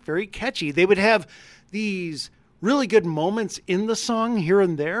were not very catchy. They would have these really good moments in the song here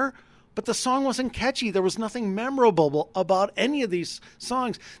and there, but the song wasn't catchy. There was nothing memorable about any of these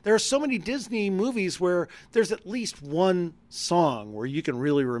songs. There are so many Disney movies where there's at least one song where you can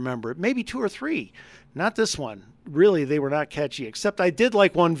really remember it, maybe two or three. Not this one. Really, they were not catchy, except I did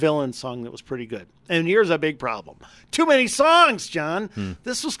like one villain song that was pretty good. And here's a big problem. Too many songs, John.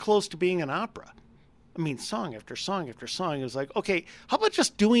 This was close to being an opera. I mean, song after song after song. It was like, okay, how about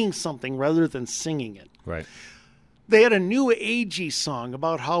just doing something rather than singing it? Right. They had a new agey song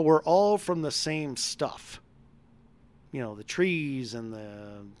about how we're all from the same stuff. You know, the trees and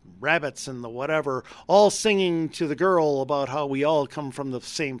the rabbits and the whatever, all singing to the girl about how we all come from the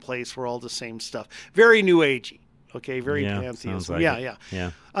same place. We're all the same stuff. Very new agey. Okay, very pantheism. Like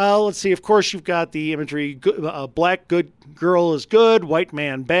yeah. Let's see. Of course, you've got the imagery. Black good girl is good. White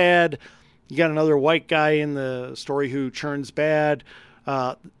man bad. You got another white guy in the story who turns bad.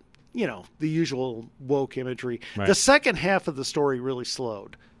 You know, the usual woke imagery. Right. The second half of the story really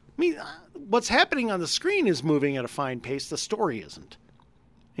slowed. I mean, what's happening on the screen is moving at a fine pace. The story isn't.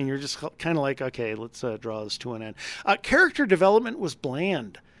 And you're just kind of like, okay, let's draw this to an end. Character development was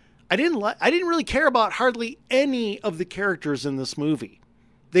bland. I didn't really care about hardly any of the characters in this movie.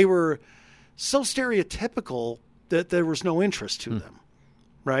 They were so stereotypical that there was no interest to them,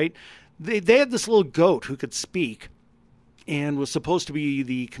 right? They had this little goat who could speak and was supposed to be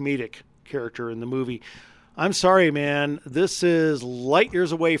the comedic character in the movie. I'm sorry, man. This is light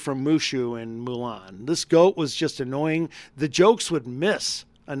years away from Mushu in Mulan. This goat was just annoying. The jokes would miss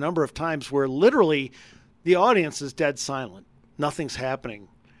a number of times where literally the audience is dead silent. Nothing's happening.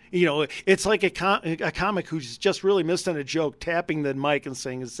 You know, it's like a comic who's just really missed on a joke, tapping the mic and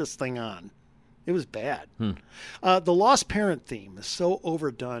saying, is this thing on? It was bad. The lost parent theme is so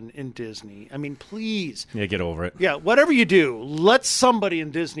overdone in Disney. I mean, please. Yeah, get over it. Yeah, whatever you do, let somebody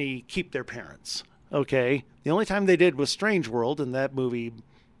in Disney keep their parents, okay? The only time they did was Strange World, and that movie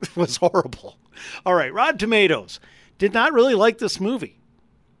was horrible. All right, Rotten Tomatoes did not really like this movie.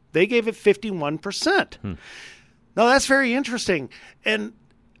 They gave it 51%. Now, that's very interesting. And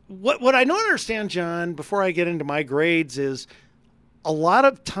what I don't understand, John, before I get into my grades, is a lot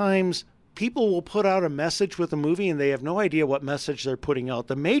of times people will put out a message with a movie and they have no idea what message they're putting out.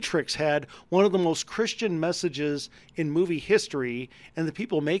 The Matrix had one of the most Christian messages in movie history, and the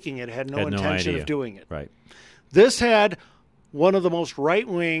people making it had no intention of doing it. Right. This had one of the most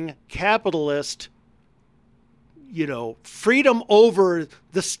right-wing capitalist, freedom over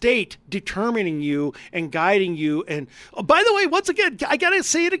the state determining you and guiding you. And by the way, once again, I got to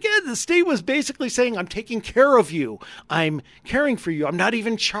say it again. The state was basically saying, I'm taking care of you. I'm caring for you. I'm not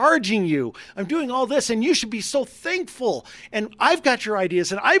even charging you. I'm doing all this, and you should be so thankful. And I've got your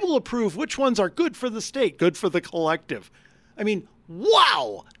ideas, and I will approve which ones are good for the state, good for the collective. I mean,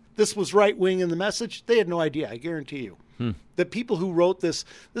 wow. This was right-wing in the message. They had no idea, I guarantee you. The people who wrote this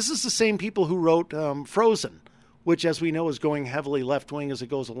is the same people who wrote Frozen, which, as we know, is going heavily left-wing as it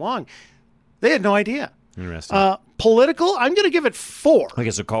goes along. They had no idea. Interesting. Political, I'm going to give it 4.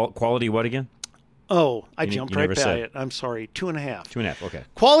 Okay, so quality what again? Oh, I jumped right by it. I'm sorry, 2.5. 2.5, okay.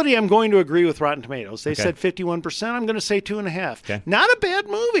 Quality, I'm going to agree with Rotten Tomatoes. They said 51%. I'm going to say 2.5. Okay. Not a bad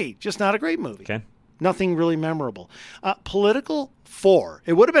movie, just not a great movie. Okay. Nothing really memorable. Political, 4.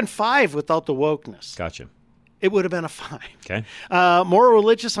 It would have been 5 without the wokeness. Gotcha. It would have been a 5. Okay. More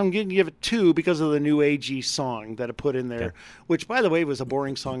religious, I'm going to give it 2 because of the new agey song that it put in there, which, by the way, was a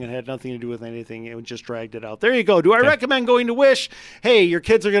boring song and had nothing to do with anything. It just dragged it out. There you go. Do I recommend going to Wish? Hey, your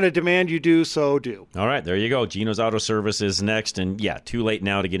kids are going to demand you do, so do. All right, there you go. Gino's Auto Service is next. And, yeah, too late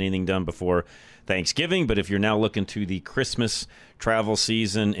now to get anything done before Thanksgiving. But if you're now looking to the Christmas travel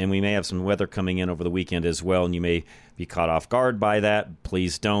season, and we may have some weather coming in over the weekend as well, and you may be caught off guard by that,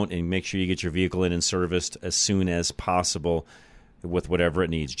 please don't, and make sure you get your vehicle in and serviced as soon as possible with whatever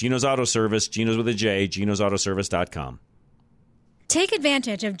it needs. Gino's Auto Service, Gino's with a J, Gino'sAutoservice.com. Take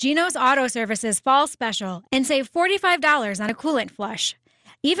advantage of Gino's Auto Service's fall special and save $45 on a coolant flush.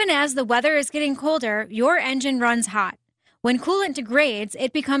 Even as the weather is getting colder, your engine runs hot. When coolant degrades,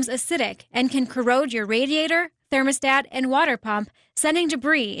 it becomes acidic and can corrode your radiator, thermostat, and water pump, sending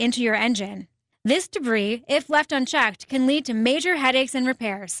debris into your engine. This debris, if left unchecked, can lead to major headaches and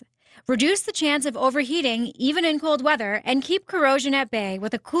repairs. Reduce the chance of overheating, even in cold weather, and keep corrosion at bay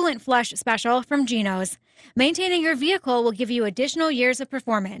with a coolant flush special from Gino's. Maintaining your vehicle will give you additional years of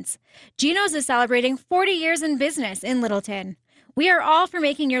performance. Gino's is celebrating 40 years in business in Littleton. We are all for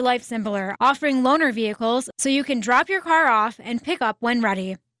making your life simpler, offering loaner vehicles so you can drop your car off and pick up when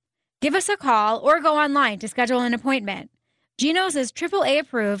ready. Give us a call or go online to schedule an appointment. Gino's is AAA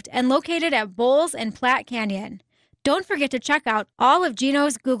approved and located at Bowles and Platte Canyon. Don't forget to check out all of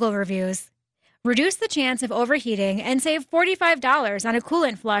Gino's Google reviews. Reduce the chance of overheating and save $45 on a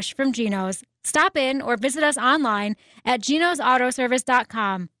coolant flush from Gino's. Stop in or visit us online at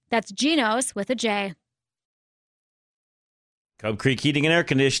Gino'sAutoservice.com. That's Gino's with a J. Cub Creek Heating and Air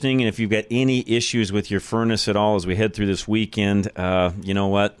Conditioning, and if you've got any issues with your furnace at all as we head through this weekend, you know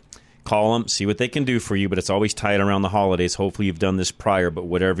what? Call them, see what they can do for you, but it's always tight around the holidays. Hopefully you've done this prior, but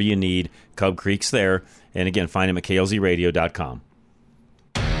whatever you need, Cub Creek's there. And again, find him at klzradio.com.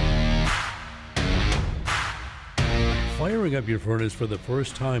 Firing up your furnace for the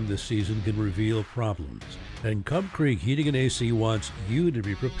first time this season can reveal problems, and Cub Creek Heating and AC wants you to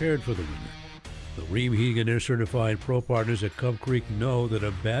be prepared for the winter. The Ream Heating and Air Certified Pro Partners at Cub Creek know that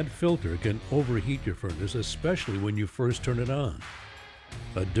a bad filter can overheat your furnace, especially when you first turn it on.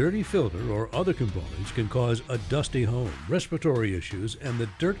 A dirty filter or other components can cause a dusty home, respiratory issues, and the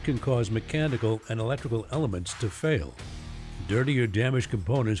dirt can cause mechanical and electrical elements to fail. Dirty or damaged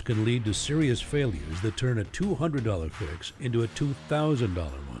components can lead to serious failures that turn a $200 fix into a $2,000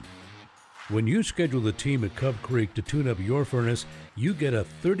 one. When you schedule the team at Cub Creek to tune up your furnace, you get a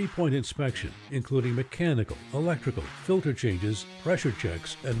 30-point inspection, including mechanical, electrical, filter changes, pressure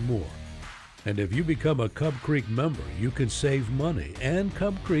checks, and more. And if you become a Cub Creek member, you can save money, and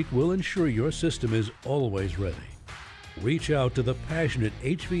Cub Creek will ensure your system is always ready. Reach out to the passionate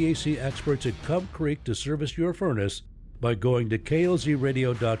HVAC experts at Cub Creek to service your furnace by going to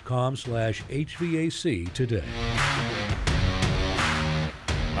klzradio.com/HVAC today.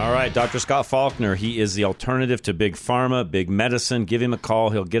 All right, Dr. Scott Faulkner, he is the alternative to Big Pharma, Big Medicine. Give him a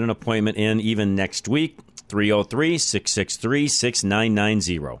call. He'll get an appointment in even next week,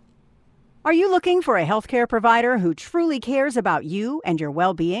 303-663-6990. Are you looking for a healthcare provider who truly cares about you and your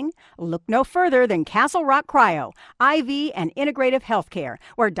well-being? Look no further than Castle Rock Cryo, IV and integrative healthcare,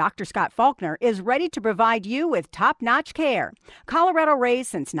 where Dr. Scott Faulkner is ready to provide you with top-notch care. Colorado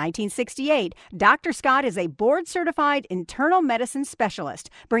raised since 1968, Dr. Scott is a board-certified internal medicine specialist,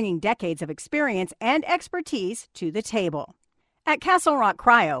 bringing decades of experience and expertise to the table. At Castle Rock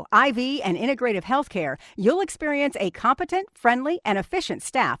Cryo, IV, and Integrative Healthcare, you'll experience a competent, friendly, and efficient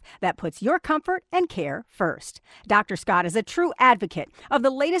staff that puts your comfort and care first. Dr. Scott is a true advocate of the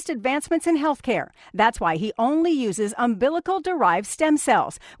latest advancements in healthcare. That's why he only uses umbilical-derived stem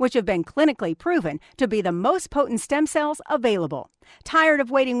cells, which have been clinically proven to be the most potent stem cells available. Tired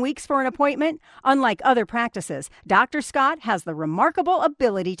of waiting weeks for an appointment? Unlike other practices, Dr. Scott has the remarkable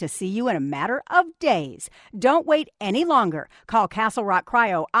ability to see you in a matter of days. Don't wait any longer. Call Castle Rock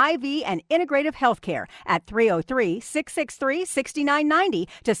Cryo IV and Integrative Healthcare at 303-663-6990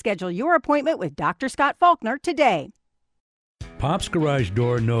 to schedule your appointment with Dr. Scott Faulkner today. Pop's Garage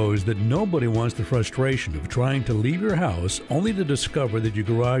Door knows that nobody wants the frustration of trying to leave your house only to discover that your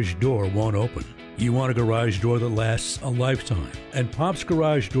garage door won't open. You want a garage door that lasts a lifetime, and Pop's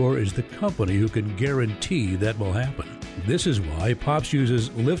Garage Door is the company who can guarantee that will happen. This is why Pop's uses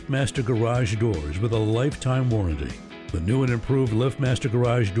LiftMaster Garage Doors with a lifetime warranty. The new and improved LiftMaster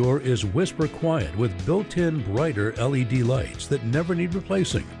Garage Door is whisper quiet with built-in brighter LED lights that never need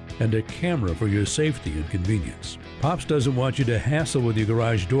replacing, and a camera for your safety and convenience. Pops doesn't want you to hassle with your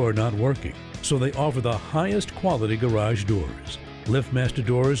garage door not working, so they offer the highest quality garage doors. LiftMaster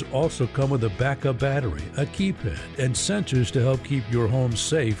doors also come with a backup battery, a keypad, and sensors to help keep your home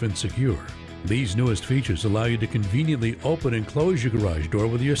safe and secure. These newest features allow you to conveniently open and close your garage door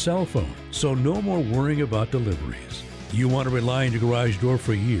with your cell phone, so no more worrying about deliveries. You want to rely on your garage door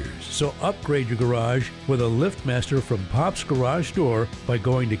for years, so upgrade your garage with a LiftMaster from Pop's Garage Door by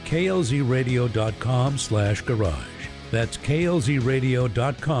going to klzradio.com/garage. That's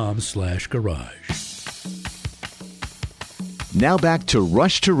klzradio.com/garage. Now back to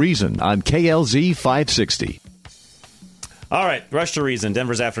Rush to Reason on KLZ 560. All right, Rush to Reason,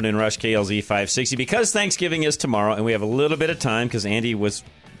 Denver's Afternoon Rush, KLZ 560. Because Thanksgiving is tomorrow and we have a little bit of time because Andy was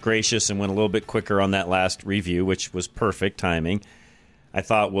gracious and went a little bit quicker on that last review, which was perfect timing, I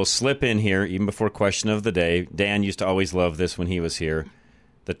thought we'll slip in here, even before question of the day. Dan used to always love this when he was here.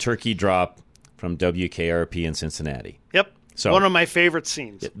 The turkey drop from WKRP in Cincinnati. Yep, so one of my favorite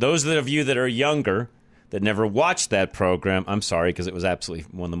scenes. Those of you that are younger that never watched that program, I'm sorry, because it was absolutely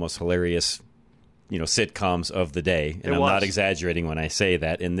one of the most hilarious, sitcoms of the day. And I'm not exaggerating when I say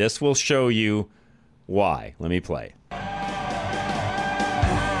that. And this will show you why. Let me play.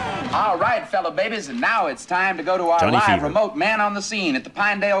 All right, fellow babies, and now it's time to go to our Johnny live Fever. remote man on the scene at the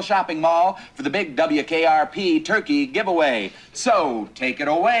Pinedale Shopping Mall for the big WKRP turkey giveaway. So, take it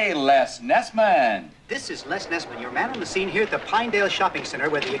away, Les Nessman. This is Les Nessman, your man on the scene here at the Pinedale Shopping Center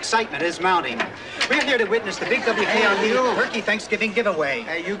where the excitement is mounting. We're here to witness the big WKRP Turkey Thanksgiving giveaway.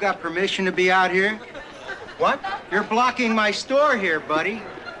 Hey, you got permission to be out here? What? You're blocking my store here, buddy.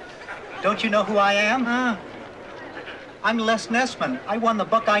 Don't you know who I am? I'm Les Nessman. I won the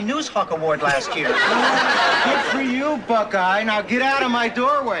Buckeye News Hawk Award last year. Good for you, Buckeye. Now get out of my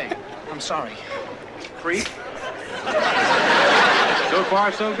doorway. I'm sorry. Creep. So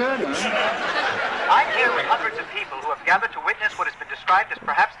far, so good, huh? I'm here with hundreds of people who have gathered to witness what has been described as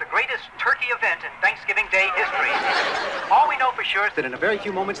perhaps the greatest turkey event in Thanksgiving Day history. All we know for sure is that in a very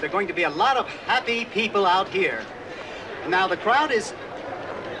few moments there are going to be a lot of happy people out here. Now the crowd is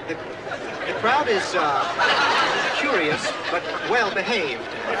curious but well behaved.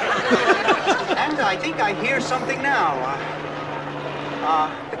 And I think I hear something now.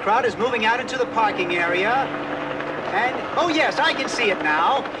 The crowd is moving out into the parking area. And oh yes, I can see it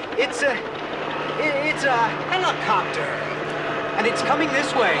now. It's a helicopter. And it's coming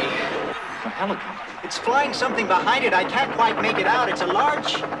this way. A helicopter? It's flying something behind it. I can't quite make it out. It's a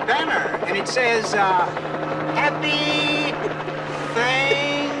large banner. And it says, Happy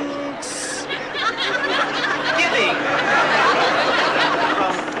Thanksgiving.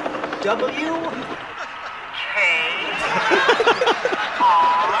 W K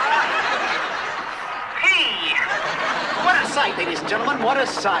R P. What a sight, ladies and gentlemen, what a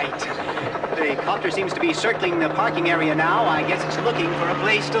sight. The copter seems to be circling the parking area now. I guess it's looking for a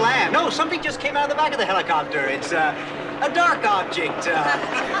place to land. No, something just came out of the back of the helicopter. It's a dark object,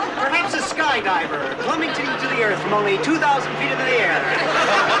 perhaps a skydiver, plummeting to the earth from only 2,000 feet into the air.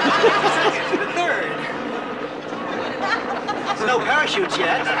 Second to the third. There's no parachutes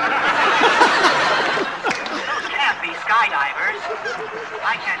yet. Those can't be skydivers.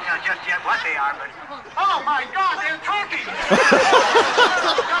 I can't tell just yet what they are, but... Oh, my God, they're turkeys!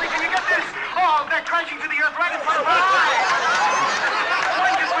 Johnny, can you get this? Oh, they're crashing to the earth right in front of our eyes!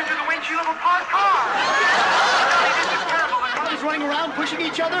 One just went through the windshield of a parked car! Johnny, this is terrible. The cars running around, pushing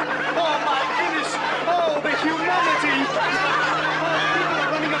each other. Oh, my goodness! Oh, the humanity! Oh, people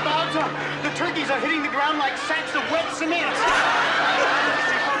are running about. The turkeys are hitting the ground like sacks of wet cement.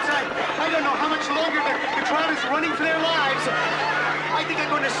 I don't know how much longer the crowd is running for their lives. I think I'm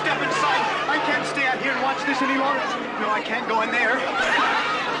going to step inside. I can't stay out here and watch this any longer. No, I can't go in there.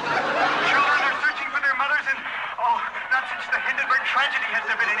 Children are searching for their mothers, and not since the Hindenburg tragedy has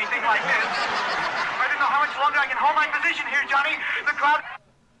there been anything like this. I don't know how much longer I can hold my position here, Johnny. The crowd...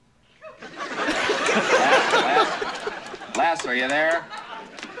 Les, are you there?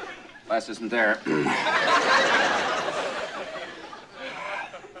 Les isn't there.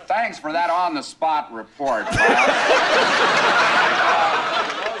 Thanks for that on-the-spot report, those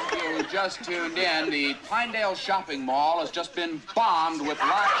of you who just tuned in, the Pinedale Shopping Mall has just been bombed with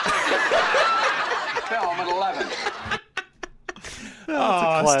live film at 11.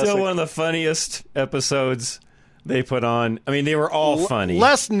 Still one of the funniest episodes they put on. I mean, they were all funny.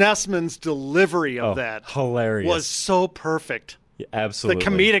 Les Nessman's delivery of that hilarious. Was so perfect. Yeah, absolutely.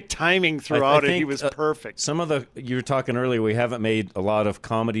 The comedic timing throughout it, he was perfect. Some of you were talking earlier, we haven't made a lot of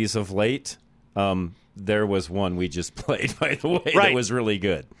comedies of late. There was one we just played, by the way, that was really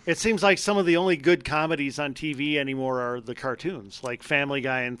good. It seems like some of the only good comedies on TV anymore are the cartoons, like Family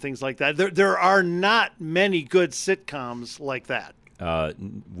Guy and things like that. There are not many good sitcoms like that.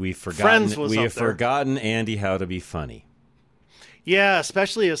 We have forgotten, Andy, how to be funny. Yeah,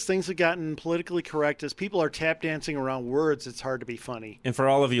 especially as things have gotten politically correct, as people are tap dancing around words, it's hard to be funny. And for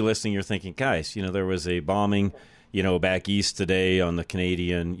all of you listening, you're thinking, guys, there was a bombing, back east today on the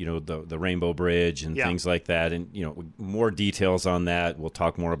Canadian, the Rainbow Bridge and things like that. And, more details on that. We'll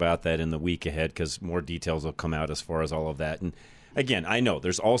talk more about that in the week ahead because more details will come out as far as all of that. And again, I know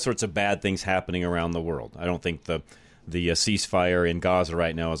there's all sorts of bad things happening around the world. I don't think the ceasefire in Gaza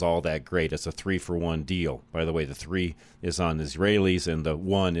right now is all that great. It's a 3-for-1 deal. By the way, the 3 is on the Israelis and the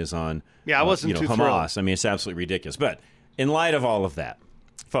 1 is on I wasn't too Hamas. thrilled. I mean, it's absolutely ridiculous. But in light of all of that,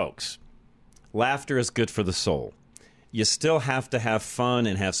 folks, laughter is good for the soul. You still have to have fun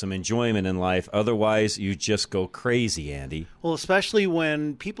and have some enjoyment in life. Otherwise, you just go crazy, Andy. Well, especially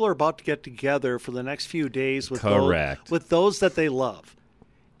when people are about to get together for the next few days with those that they love.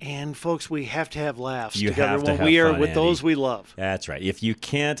 And, folks, we have to have laughs together when we are with those we love. That's right. If you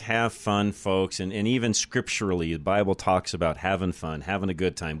can't have fun, folks, and even scripturally, the Bible talks about having fun, having a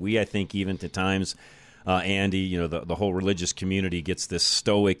good time. I think, even to times, Andy, the whole religious community gets this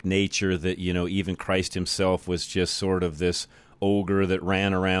stoic nature that, even Christ himself was just sort of this ogre that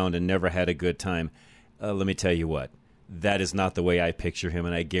ran around and never had a good time. Let me tell you what. That is not the way I picture him,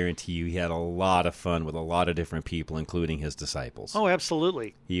 and I guarantee you he had a lot of fun with a lot of different people, including his disciples. Oh,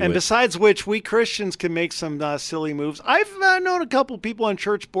 absolutely. Besides which, we Christians can make some silly moves. I've known a couple people on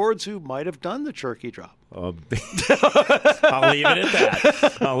church boards who might have done the turkey drop. I'll leave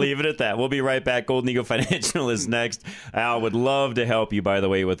it at that. We'll be right back. Golden Eagle Financial is next. Al would love to help you, by the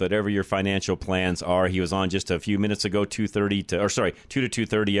way, with whatever your financial plans are. He was on just a few minutes ago, 2 to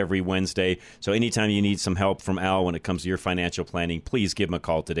 2:30 every Wednesday. So anytime you need some help from Al when it comes to your financial planning, please give him a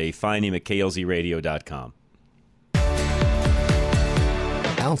call today. Find him at klzradio.com.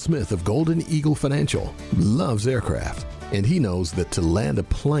 Al Smith of Golden Eagle Financial loves aircraft, and he knows that to land a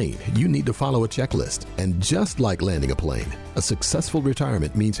plane, you need to follow a checklist. And just like landing a plane, a successful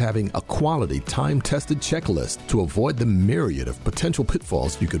retirement means having a quality, time-tested checklist to avoid the myriad of potential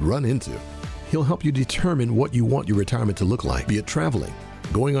pitfalls you could run into. He'll help you determine what you want your retirement to look like, be it traveling,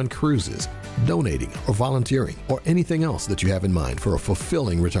 going on cruises, donating, or volunteering, or anything else that you have in mind for a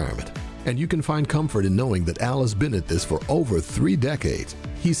fulfilling retirement. And you can find comfort in knowing that Al has been at this for over 3 decades.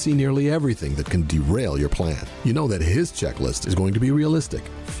 He's seen nearly everything that can derail your plan. You know that his checklist is going to be realistic,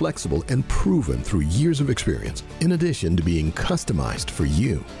 flexible, and proven through years of experience, in addition to being customized for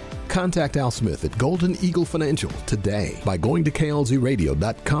you. Contact Al Smith at Golden Eagle Financial today by going to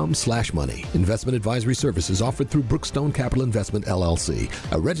klzradio.com/money. Investment advisory services offered through Brookstone Capital Investment LLC,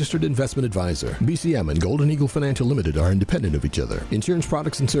 a registered investment advisor. BCM and Golden Eagle Financial Limited are independent of each other. Insurance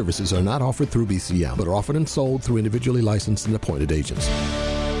products and services are not offered through BCM, but are offered and sold through individually licensed and appointed agents.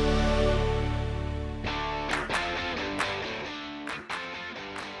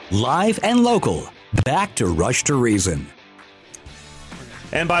 Live and local. Back to Rush to Reason.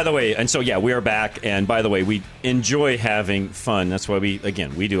 And by the way, we are back. And by the way, we enjoy having fun. That's why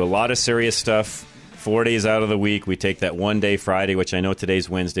we do a lot of serious stuff 4 days out of the week. We take that one day Friday, which I know today's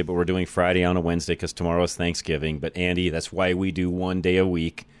Wednesday, but we're doing Friday on a Wednesday because tomorrow is Thanksgiving. But Andy, that's why we do 1 day a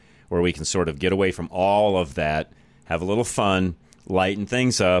week where we can sort of get away from all of that, have a little fun, lighten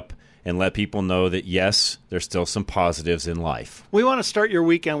things up, and let people know that, yes, there's still some positives in life. We want to start your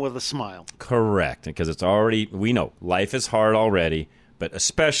weekend with a smile. Correct, because it's already, we know, life is hard already, but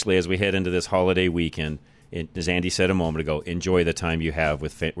especially as we head into this holiday weekend, as Andy said a moment ago, enjoy the time you have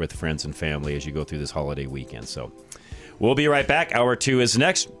with friends and family as you go through this holiday weekend. So we'll be right back. Hour 2 is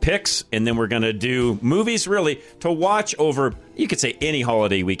next, picks, and then we're going to do movies, really, to watch over, you could say any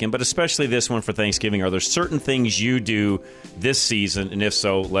holiday weekend, but especially this one for Thanksgiving. Are there certain things you do this season? And if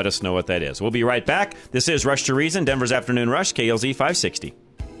so, let us know what that is. We'll be right back. This is Rush to Reason, Denver's Afternoon Rush, KLZ 560.